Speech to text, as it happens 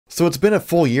So it's been a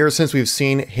full year since we've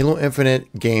seen Halo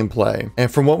Infinite gameplay,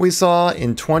 and from what we saw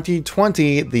in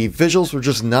 2020, the visuals were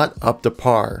just not up to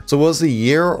par. So was the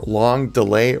year-long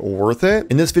delay worth it?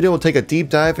 In this video, we'll take a deep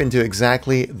dive into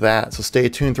exactly that, so stay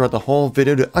tuned throughout the whole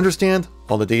video to understand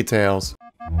all the details.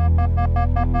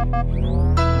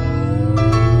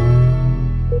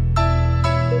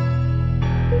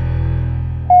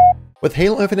 With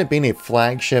Halo Infinite being a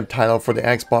flagship title for the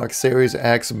Xbox Series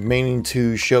X, meaning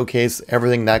to showcase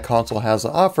everything that console has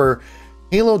to offer,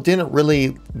 Halo didn't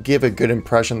really give a good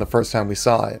impression the first time we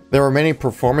saw it. There were many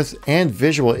performance and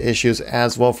visual issues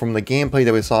as well from the gameplay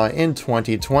that we saw in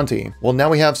 2020. Well, now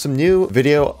we have some new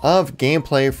video of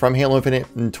gameplay from Halo Infinite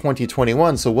in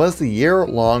 2021, so was the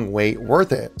year-long wait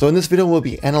worth it? So in this video, we'll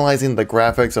be analyzing the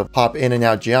graphics of pop in and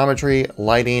out geometry,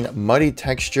 lighting, muddy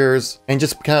textures, and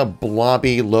just kind of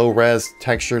blobby, low-res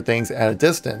texture things at a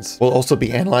distance. We'll also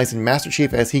be analyzing Master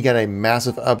Chief as he got a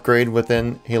massive upgrade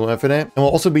within Halo Infinite, and we'll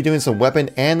also be doing some weapon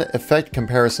and effect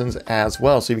comparisons as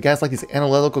well. So if you guys like these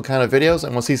analytical kind of videos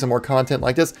and want to see some more content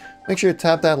like this, make sure you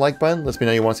tap that like button. Let me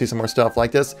know you want to see some more stuff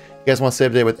like this. If you guys want to stay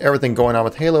up to date with everything going on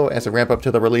with Halo as we ramp up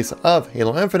to the release of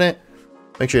Halo Infinite,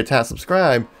 make sure you tap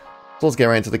subscribe. So let's get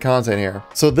right into the content here.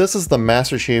 So this is the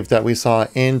Master Chief that we saw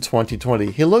in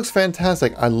 2020. He looks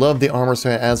fantastic. I love the armor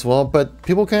set as well, but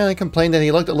people kind of complained that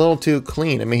he looked a little too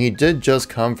clean. I mean, he did just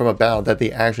come from a battle that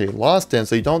they actually lost in,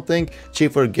 so you don't think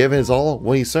Chief would have given his all?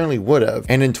 Well, he certainly would have.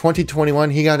 And in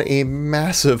 2021, he got a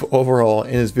massive overhaul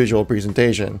in his visual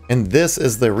presentation. And this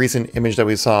is the recent image that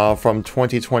we saw from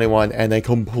 2021, and a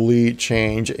complete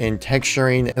change in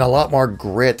texturing and a lot more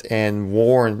grit and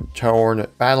worn, torn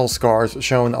battle scars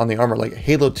shown on the armor, like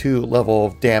Halo 2 level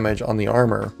of damage on the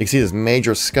armor. You can see this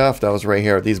major scuff that was right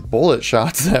here, these bullet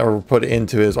shots that were put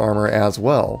into his armor as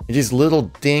well. These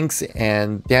little dinks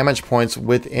and damage points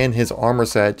within his armor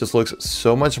set just looks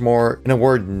so much more, in a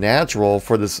word, natural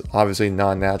for this obviously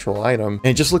non-natural item.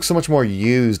 And it just looks so much more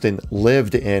used and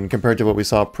lived in compared to what we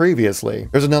saw previously.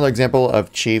 There's another example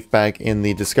of Chief back in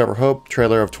the Discover Hope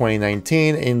trailer of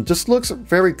 2019, and just looks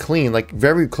very clean, like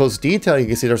very close detail. You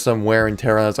can see there's some wear and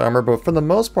tear on his armor, but for the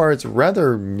most part, it's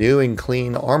rather new and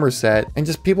clean armor set, and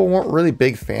just people weren't really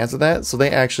big fans of that, so they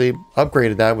actually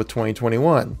upgraded that with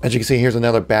 2021. As you can see, here's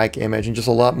another back image, and just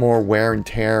a lot more wear and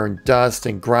tear and dust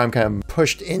and grime kind of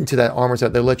pushed into that armor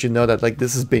set. They let you know that like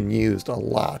this has been used a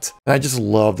lot. And I just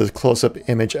love this close-up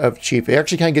image of Chief. It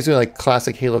actually kind of gives me like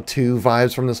classic Halo 2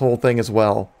 vibes from this whole thing as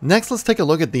well. Next, let's take a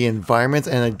look at the environments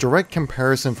and a direct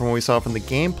comparison from what we saw from the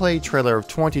gameplay trailer of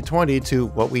 2020 to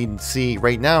what we see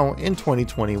right now in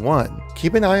 2021.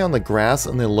 Keep an eye on the grass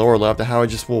in the lower left, how it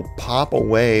just will pop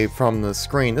away from the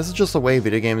screen. This is just the way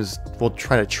video games will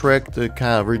try to trick to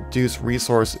kind of reduce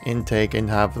resource intake and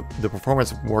have the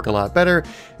performance work a lot better.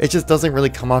 It just doesn't really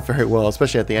come off very well,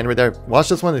 especially at the end right there. Watch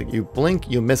this one, you blink,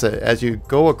 you miss it. As you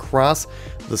go across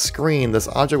the screen, this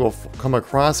object will come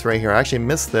across right here. I actually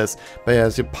missed this, but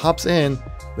as it pops in,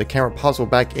 the camera pops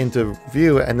back into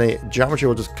view and the geometry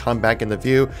will just come back into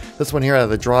view. This one here at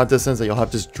the draw distance, that you'll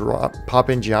have just pop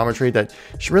in geometry that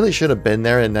really should have been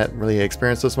there and not really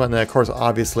experienced this one. And then of course,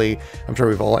 obviously, I'm sure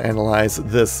we've all analyzed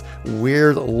this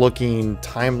weird looking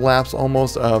time lapse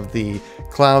almost of the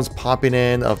clouds popping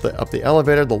in of the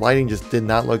elevator. The lighting just did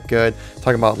not look good.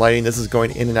 Talking about lighting, this is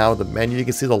going in and out of the menu. You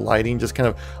can see the lighting just kind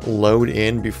of load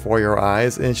in before your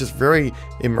eyes, and it's just very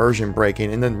immersion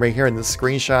breaking. And then right here in this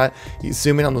screenshot, you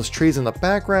zoom in on those trees in the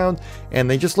background, and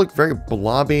they just look very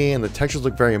blobby, and the textures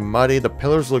look very muddy. The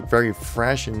pillars look very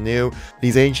fresh and new.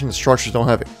 These ancient structures don't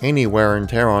have any wear and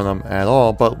tear on them at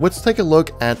all. But let's take a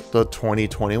look at the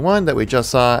 2021 that we just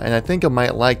saw, and I think I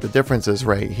might like the differences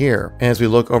right here. And as we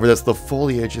look over this, the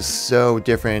foliage is so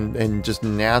different and just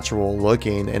natural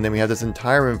looking, and then we have this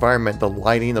entire environment, the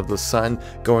lighting of the sun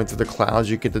going through the clouds.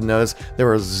 You get to notice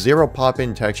there are zero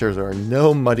pop-in textures, there are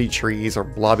no muddy trees or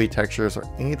blobby textures or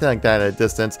anything like that at a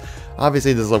distance.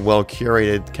 Obviously this is a well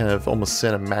curated kind of almost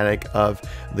cinematic of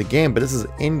the game, but this is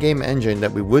an in-game engine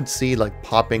that we would see like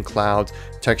pop-in clouds,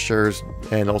 textures,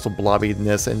 and also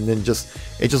blobbiness, and then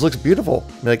it just looks beautiful.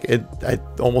 Like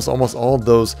almost all of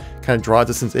those kind of draw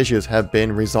distance issues have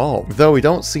been resolved, though we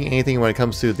don't see anything when it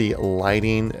comes to the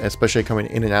lighting, especially coming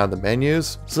in and out of the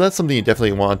menus. So that's something you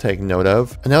definitely want to take note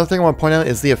of. Another thing I want to point out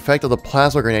is the effect of the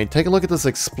plasma grenade. Take a look at this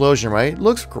explosion, right? It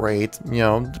looks great, you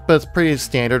know, but it's pretty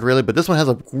standard really, but this one has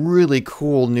a really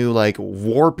cool new like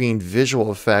warping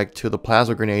visual effect to the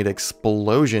plasma grenade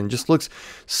explosion. Just looks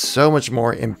so much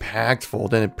more impactful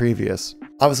than the previous.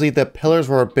 Obviously, the pillars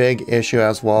were a big issue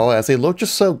as well, as they look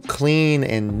just so clean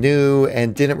and new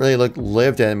and didn't really look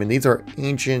lived in. I mean, these are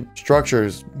ancient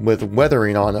structures with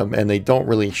weathering on them, and they don't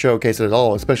really showcase it at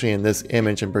all, especially in this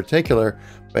image in particular.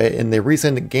 But in the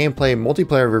recent gameplay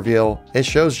multiplayer reveal, it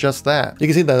shows just that. You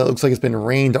can see that it looks like it's been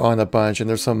rained on a bunch, and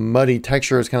there's some muddy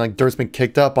textures, kind of like dirt's been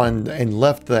kicked up on and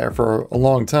left there for a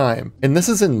long time. And this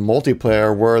is in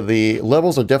multiplayer, where the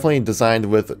levels are definitely designed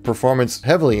with performance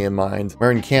heavily in mind,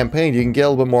 where in campaign you can get a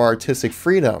little bit more artistic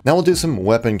freedom. Now we'll do some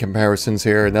weapon comparisons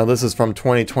here. Now this is from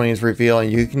 2020's reveal, and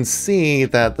you can see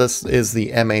that this is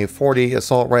the MA40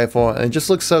 assault rifle, and it just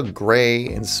looks so gray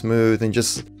and smooth and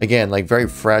just, again, like very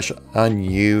fresh,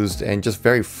 unused, and just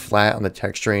very flat on the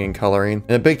texturing and coloring.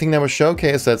 And a big thing that was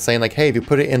showcased that's saying like, hey, if you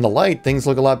put it in the light, things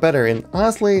look a lot better. And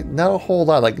honestly, not a whole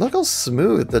lot. Like, look how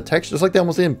smooth the texture. It's like they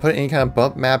almost didn't put any kind of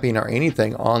bump mapping or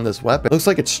anything on this weapon. It looks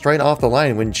like it's straight off the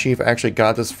line when Chief actually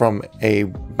got this from a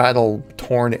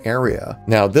battle-torn area.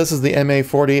 Now, this is the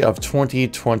MA40 of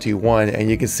 2021, and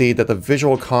you can see that the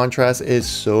visual contrast is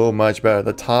so much better.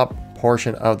 The top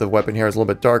portion of the weapon here is a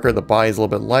little bit darker, the body is a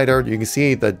little bit lighter. You can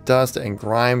see the dust and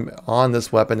grime on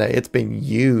this weapon, that it's been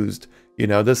used. You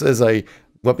know, this is a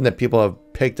weapon that people have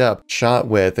picked up, shot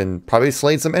with, and probably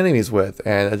slayed some enemies with,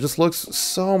 and it just looks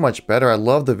so much better. I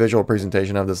love the visual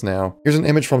presentation of this now. Here's an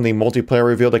image from the multiplayer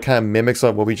reveal that kind of mimics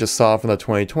what we just saw from the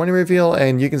 2020 reveal,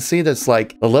 and you can see that's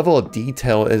like the level of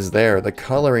detail is there, the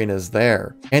coloring is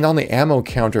there. And on the ammo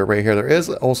counter right here, there is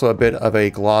also a bit of a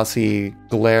glossy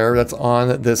glare that's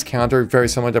on this counter, very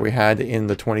similar that we had in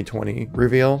the 2020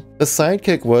 reveal. The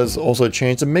sidekick was also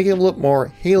changed to make it a little more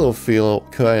Halo feel.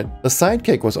 The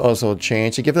sidekick was also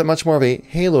changed to give it much more of a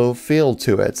Halo feel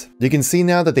to it. You can see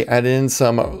now that they added in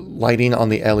some lighting on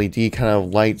the LED kind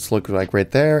of lights look like right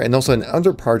there, and also an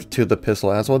underpart to the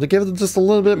pistol as well to give it just a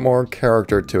little bit more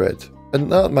character to it. But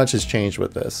not much has changed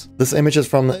with this. This image is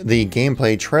from the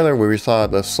gameplay trailer where we saw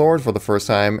the sword for the first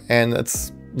time, and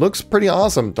it's looks pretty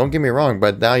awesome, don't get me wrong,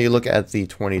 but now you look at the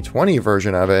 2020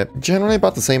 version of it, generally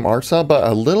about the same art style, but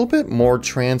a little bit more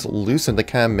translucent to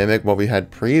kind of mimic what we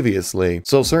had previously.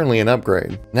 So certainly an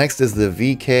upgrade. Next is the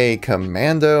VK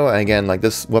Commando, and again, like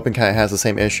this weapon kind of has the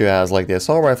same issue as like the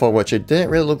assault rifle, which it didn't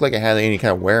really look like it had any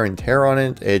kind of wear and tear on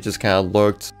it. It just kind of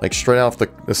looked like straight off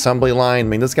the assembly line. I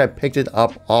mean, this guy picked it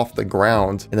up off the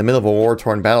ground in the middle of a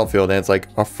war-torn battlefield, and it's like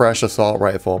a fresh assault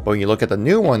rifle. But when you look at the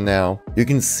new one now, you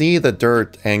can see the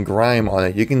dirt and grime on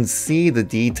it. You can see the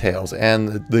details,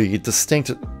 and the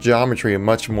distinct geometry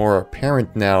much more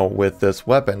apparent now with this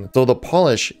weapon. So the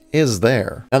polish is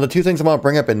there. Now the two things I'm going to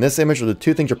bring up in this image are the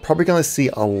two things you're probably going to see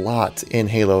a lot in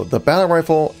Halo: the battle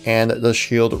rifle and the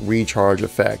shield recharge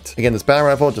effect. Again, this battle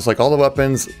rifle, just like all the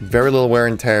weapons, very little wear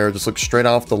and tear, just looks straight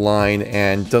off the line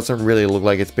and doesn't really look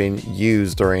like it's been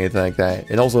used or anything like that.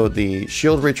 And also the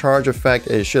shield recharge effect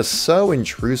is just so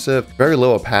intrusive, very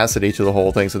low opacity to the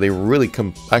whole thing, so they really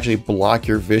actually block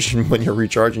your vision when you're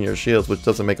recharging your shields, which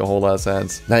doesn't make a whole lot of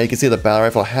sense. Now you can see the battle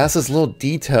rifle has this little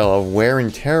detail of wear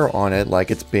and tear on it,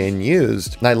 like it's been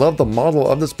used. And I love the model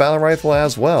of this battle rifle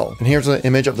as well. And here's an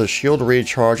image of the shield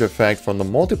recharge effect from the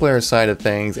multiplayer side of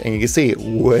things, and you can see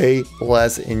way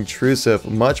less intrusive,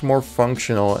 much more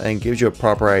functional, and gives you a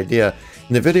proper idea.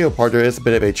 In the video part, there is a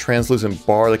bit of a translucent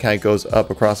bar that kind of goes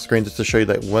up across the screen just to show you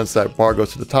that once that bar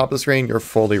goes to the top of the screen, you're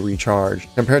fully recharged,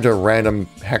 compared to random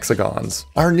hexagons.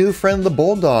 Our new friend, the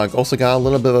Bulldog, also got a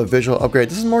little bit of a visual upgrade.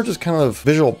 This is more just kind of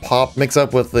visual pop mixed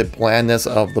up with the blandness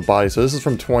of the body. So this is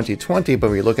from 2020, but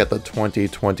when you look at the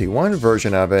 2021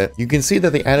 version of it, you can see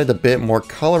that they added a bit more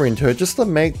coloring to it just to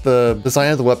make the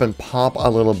design of the weapon pop a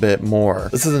little bit more.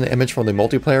 This is an image from the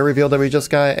multiplayer reveal that we just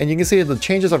got, and you can see the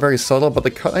changes are very subtle, but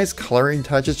the nice coloring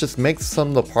touches just makes some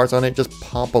of the parts on it just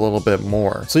pop a little bit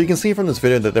more. So you can see from this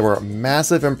video that there were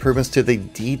massive improvements to the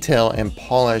detail and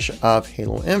polish of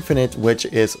Halo Infinite, which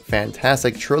is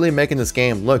fantastic, truly making this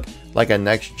game look like a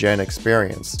next-gen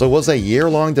experience. So was a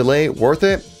year-long delay worth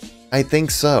it? I think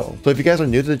so. So if you guys are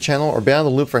new to the channel or been on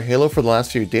the loop for Halo for the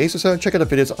last few days or so, check out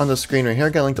the videos on the screen right here. I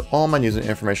got a link to all my news and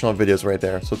informational videos right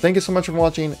there. So thank you so much for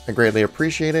watching. I greatly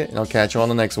appreciate it, and I'll catch you on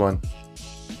the next one.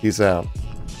 Peace out.